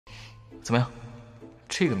怎么样？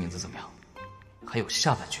这个名字怎么样？还有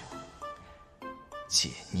下半句：解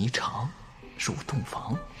霓裳入洞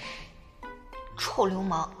房。臭流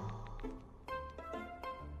氓！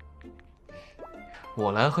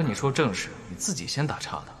我来和你说正事，你自己先打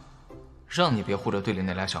岔的，让你别护着队里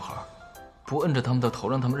那俩小孩，不摁着他们的头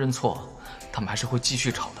让他们认错，他们还是会继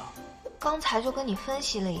续吵的。刚才就跟你分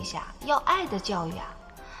析了一下，要爱的教育啊。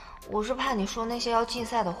我是怕你说那些要竞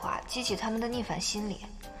赛的话，激起他们的逆反心理。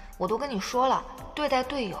我都跟你说了，对待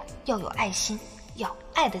队友要有爱心，要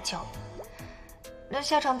爱的教育。那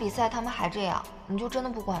下场比赛他们还这样，你就真的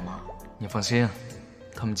不管吗？你放心，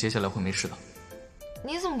他们接下来会没事的。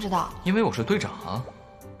你怎么知道？因为我是队长啊，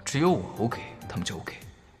只有我 OK， 他们就 OK，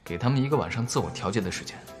 给他们一个晚上自我调节的时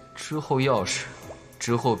间。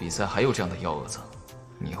之后比赛还有这样的幺蛾子，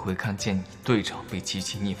你会看见你队长被激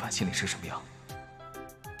起逆反心理是什么样。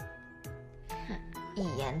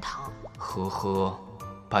一言堂。呵呵，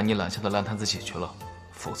把你揽下的烂摊子解决了，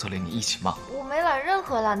否则连你一起骂。我没揽任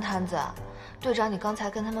何烂摊子。队长，你刚才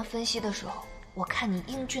跟他们分析的时候，我看你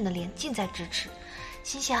英俊的脸近在咫尺，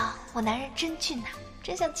心想我男人真俊呐，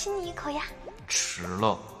真想亲你一口呀。迟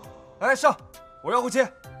了。哎，上！我要回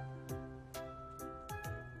切。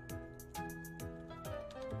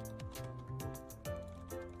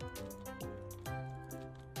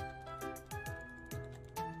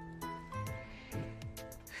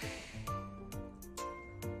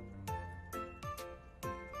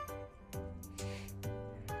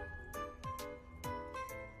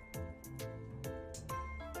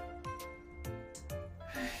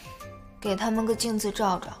给他们个镜子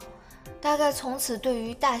照照，大概从此对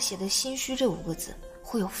于大写的心虚这5个字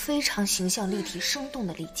会有非常形象、立体、生动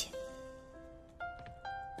的理解。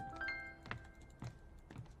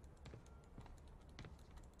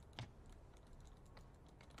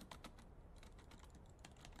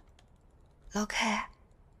老 K，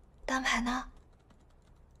 单排呢？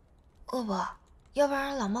饿不？要不然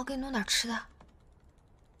让老猫给你弄点吃的。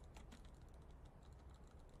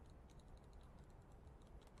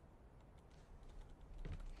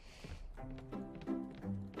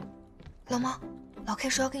老猫，老 K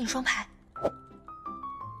说要跟你双排。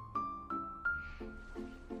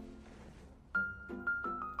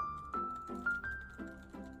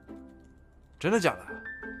真的假的？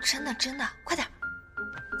真的真的，快点，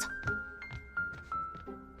走。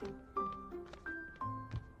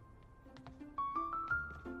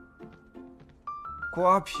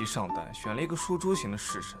瓜皮上蛋，选了一个输出型的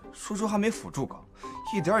式神，输出还没辅助高，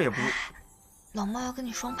一点也不。老猫要跟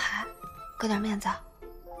你双排，给点面子。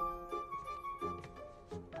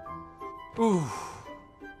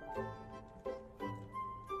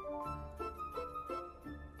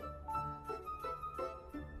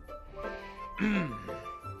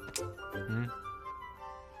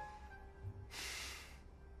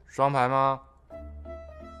双排吗？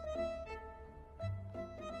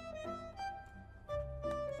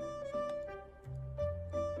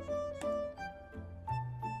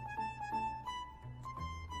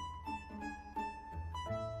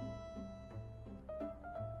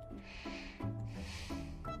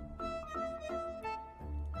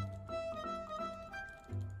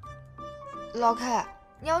老 K，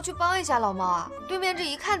 你要去帮一下老猫啊！对面这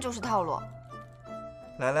一看就是套路。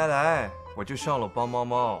来来来，我就上了帮猫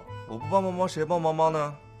猫，我不帮猫猫谁帮猫猫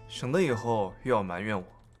呢？省得以后又要埋怨我。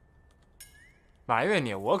埋怨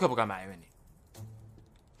你？我可不敢埋怨你。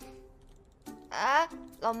哎，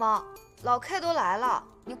老猫，老 K 都来了，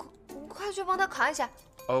你快去帮他扛一下。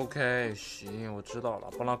OK， 行，我知道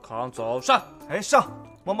了，帮他扛走上。哎，上！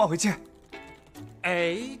猫猫回切。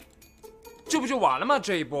哎，这不就完了吗？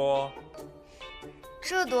这一波。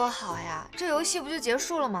这多好呀！这游戏不就结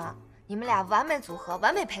束了吗？你们俩完美组合，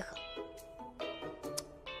完美配合。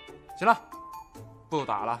行了，不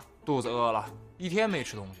打了，肚子饿了，一天没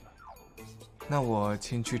吃东西了。那我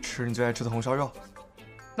请你去吃你最爱吃的红烧肉。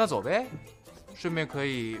那走呗，顺便可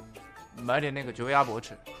以买点那个酒鸭脖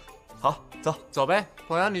吃。好，走走呗。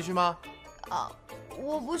黄洋，你去吗？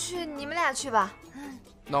我不去，你们俩去吧。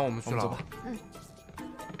那我们去了。走吧。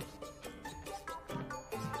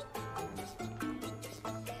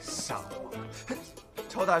吓我！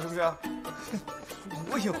超大是不是？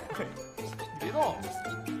我也会。别动。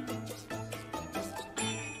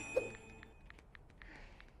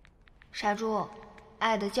傻猪，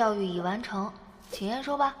爱的教育已完成，请验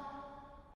收吧。